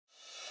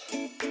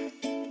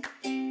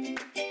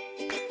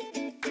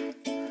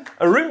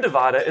A room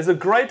divider is a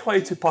great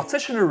way to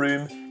partition a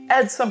room,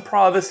 add some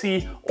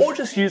privacy, or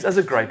just use as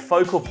a great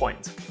focal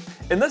point.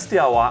 In this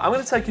DIY, I'm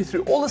going to take you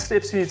through all the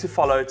steps you need to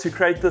follow to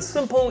create this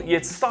simple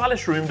yet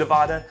stylish room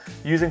divider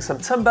using some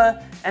timber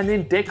and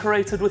then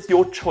decorate it with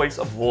your choice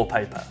of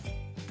wallpaper.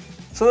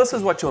 So this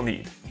is what you'll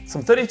need.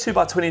 Some 32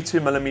 by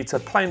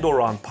 22mm plain door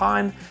round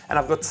pine, and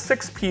I've got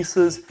 6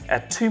 pieces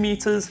at 2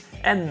 meters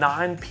and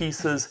 9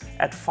 pieces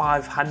at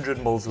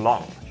 500mm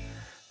long.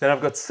 Then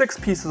I've got 6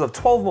 pieces of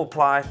 12mm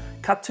ply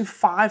cut to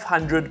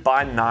 500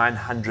 by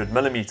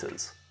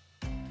 900mm.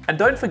 And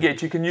don't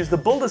forget, you can use the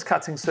builder's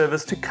cutting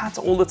service to cut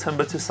all the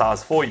timber to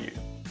size for you.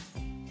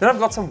 Then I've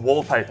got some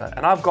wallpaper,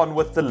 and I've gone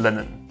with the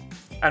linen.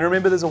 And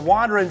remember, there's a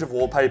wide range of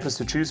wallpapers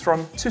to choose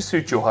from to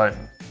suit your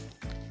home.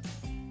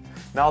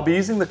 Now I'll be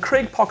using the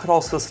Kreg pocket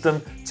hole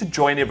system to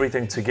join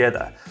everything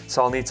together.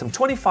 So I'll need some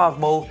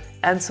 25mm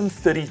and some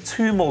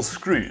 32mm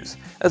screws,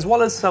 as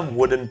well as some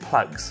wooden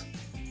plugs,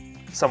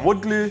 some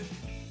wood glue,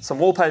 some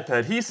wallpaper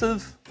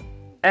adhesive,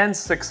 and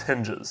 6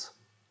 hinges.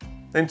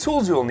 Then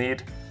tools you'll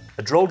need: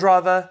 a drill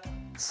driver,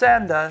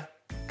 sander,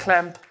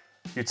 clamp,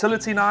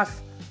 utility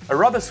knife, a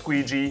rubber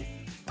squeegee,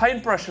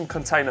 paintbrush and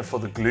container for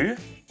the glue.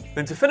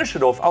 Then to finish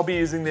it off, I'll be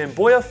using the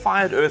Emboya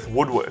Fired Earth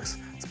Woodworks.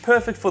 It's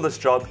perfect for this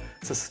job.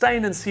 It's a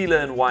stain and sealer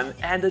in one,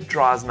 and it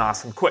dries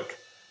nice and quick.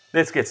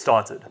 Let's get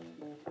started.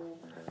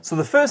 So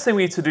the first thing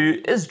we need to do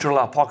is drill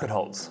our pocket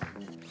holes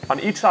on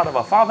each side of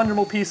our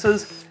 500mm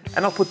pieces,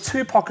 and I'll put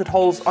 2 pocket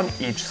holes on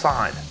each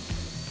side.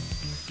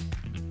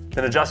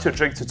 Then adjust your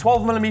jig to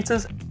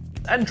 12mm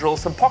and drill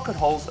some pocket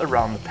holes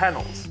around the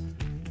panels.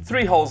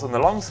 3 holes on the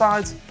long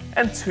sides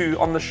and 2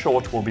 on the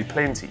short will be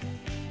plenty.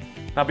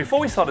 Now before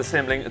we start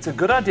assembling, it's a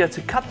good idea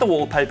to cut the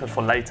wallpaper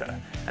for later,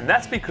 and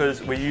that's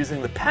because we're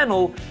using the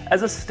panel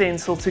as a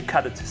stencil to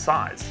cut it to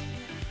size.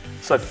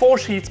 So 4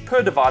 sheets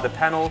per divider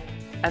panel,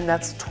 and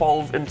that's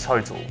 12 in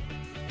total.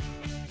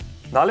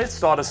 Now let's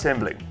start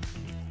assembling.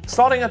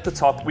 Starting at the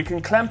top, we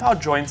can clamp our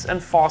joints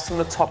and fasten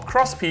the top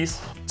cross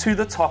piece to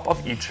the top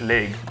of each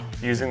leg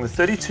using the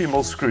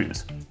 32mm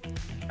screws.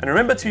 And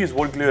remember to use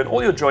wood glue in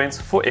all your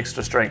joints for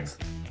extra strength.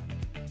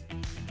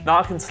 Now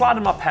I can slide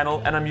in my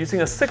panel, and I'm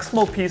using a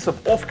 6mm piece of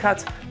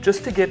offcut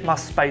just to get my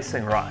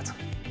spacing right.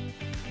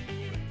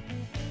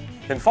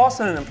 Then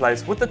fasten it in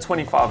place with the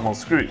 25mm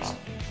screws.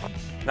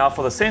 Now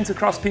for the center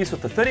cross piece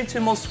with the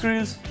 32mm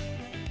screws,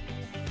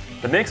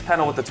 the next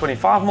panel with the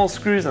 25mm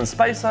screws and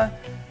spacer,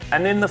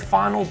 and then the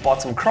final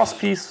bottom cross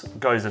piece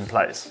goes in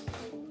place.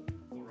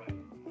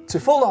 To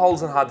fill the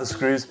holes and hide the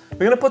screws, we're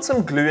going to put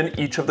some glue in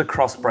each of the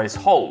cross brace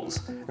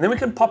holes, and then we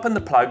can pop in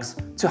the plugs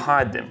to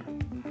hide them.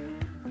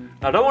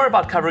 Now don't worry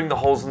about covering the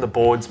holes in the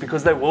boards,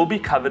 because they will be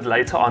covered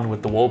later on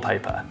with the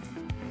wallpaper.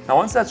 Now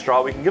once that's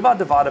dry, we can give our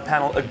divider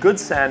panel a good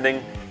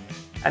sanding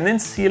and then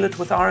seal it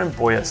with our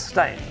Emboya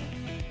stain.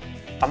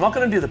 I'm not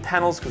going to do the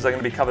panels because they're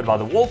going to be covered by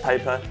the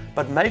wallpaper,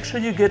 but make sure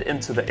you get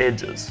into the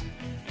edges.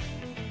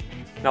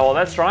 Now while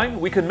that's drying,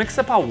 we can mix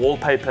up our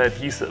wallpaper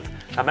adhesive.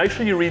 Now make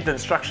sure you read the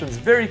instructions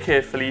very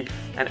carefully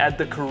and add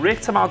the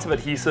correct amount of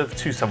adhesive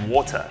to some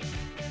water.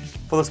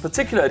 For this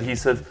particular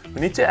adhesive,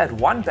 we need to add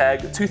 1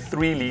 bag to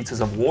 3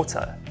 liters of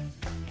water.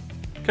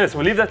 Okay, so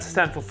we'll leave that to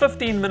stand for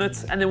 15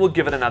 minutes and then we'll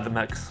give it another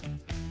mix.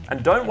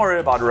 And don't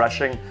worry about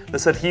rushing,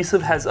 this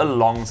adhesive has a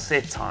long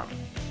set time.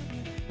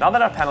 Now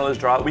that our panel is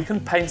dry, we can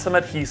paint some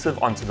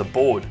adhesive onto the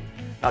board.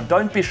 Now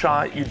don't be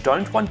shy, you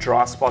don't want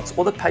dry spots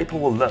or the paper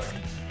will lift,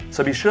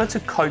 so be sure to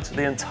coat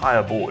the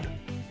entire board.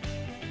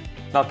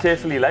 Now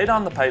carefully lay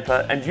down the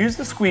paper and use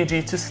the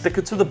squeegee to stick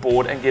it to the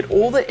board and get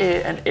all the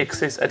air and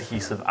excess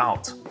adhesive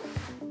out.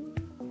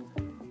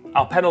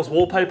 Our panel's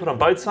wallpapered on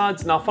both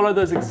sides. Now follow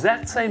those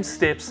exact same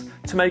steps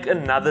to make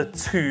another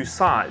 2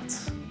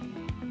 sides.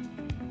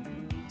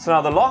 So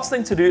now the last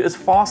thing to do is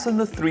fasten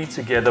the 3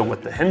 together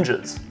with the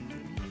hinges.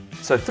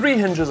 So 3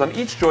 hinges on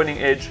each joining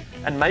edge,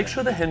 and make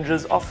sure the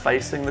hinges are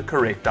facing the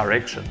correct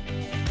direction.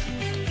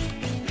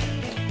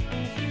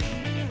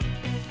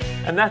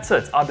 And that's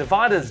it, our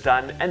divider is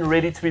done and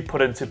ready to be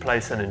put into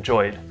place and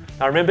enjoyed.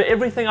 Now remember,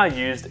 everything I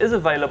used is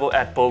available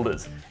at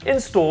Builders, in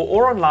store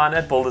or online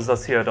at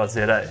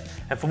builders.co.za.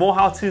 And for more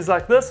how-tos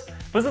like this,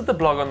 visit the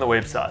blog on the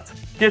website.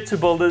 Get to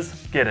Builders,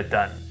 get it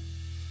done.